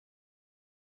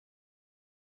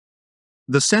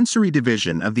The sensory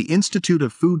division of the Institute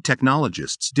of Food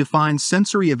Technologists defines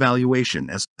sensory evaluation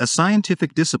as a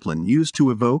scientific discipline used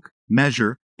to evoke,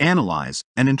 measure, analyze,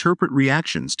 and interpret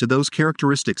reactions to those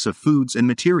characteristics of foods and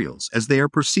materials as they are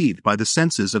perceived by the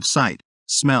senses of sight,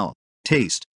 smell,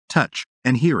 taste, touch,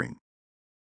 and hearing.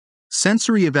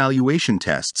 Sensory evaluation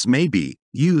tests may be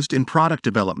used in product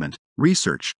development,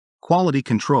 research, quality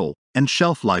control, and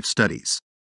shelf life studies.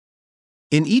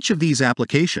 In each of these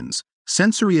applications,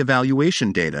 sensory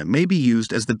evaluation data may be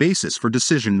used as the basis for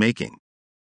decision-making.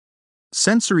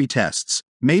 Sensory tests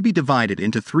may be divided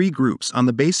into three groups on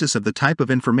the basis of the type of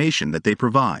information that they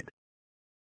provide.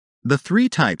 The three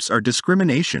types are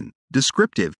discrimination,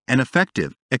 descriptive, and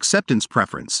affective. Acceptance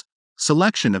preference.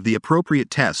 Selection of the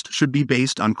appropriate test should be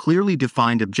based on clearly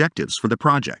defined objectives for the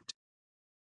project.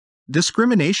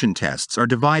 Discrimination tests are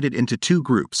divided into two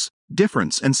groups,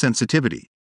 difference and sensitivity.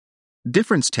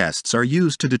 Difference tests are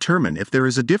used to determine if there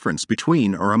is a difference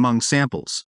between or among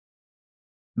samples.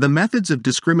 The methods of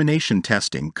discrimination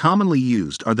testing commonly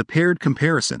used are the paired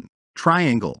comparison,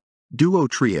 triangle, duo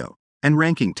trio, and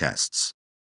ranking tests.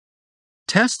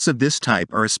 Tests of this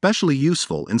type are especially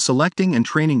useful in selecting and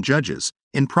training judges,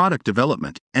 in product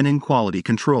development, and in quality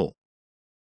control.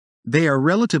 They are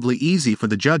relatively easy for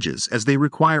the judges as they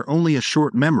require only a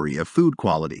short memory of food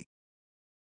quality.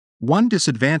 One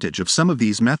disadvantage of some of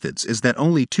these methods is that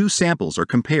only two samples are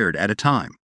compared at a time.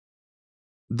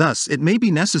 Thus, it may be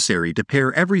necessary to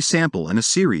pair every sample in a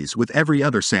series with every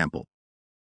other sample.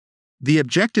 The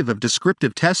objective of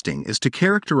descriptive testing is to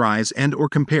characterize and/or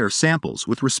compare samples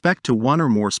with respect to one or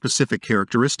more specific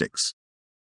characteristics.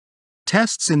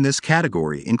 Tests in this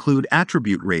category include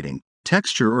attribute rating,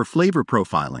 texture or flavor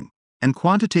profiling, and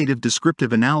quantitative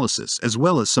descriptive analysis, as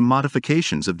well as some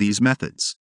modifications of these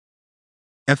methods.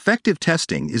 Affective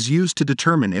testing is used to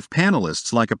determine if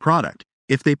panelists like a product,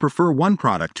 if they prefer one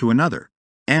product to another,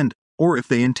 or if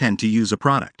they intend to use a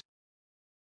product.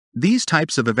 These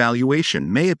types of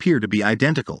evaluation may appear to be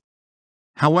identical.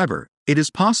 However, it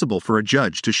is possible for a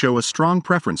judge to show a strong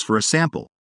preference for a sample,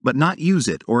 but not use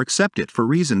it or accept it for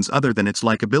reasons other than its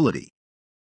likability.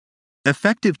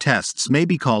 Affective tests may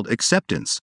be called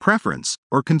acceptance, preference,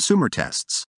 or consumer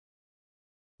tests.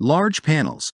 Large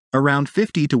panels, around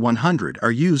 50 to 100,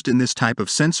 are used in this type of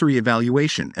sensory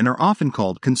evaluation and are often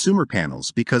called consumer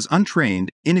panels because untrained,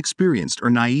 inexperienced, or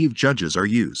naive judges are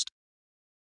used.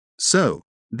 So,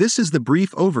 this is the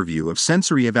brief overview of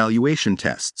sensory evaluation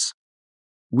tests.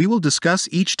 We will discuss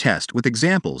each test with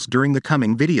examples during the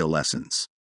coming video lessons.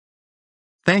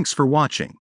 Thanks for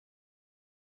watching.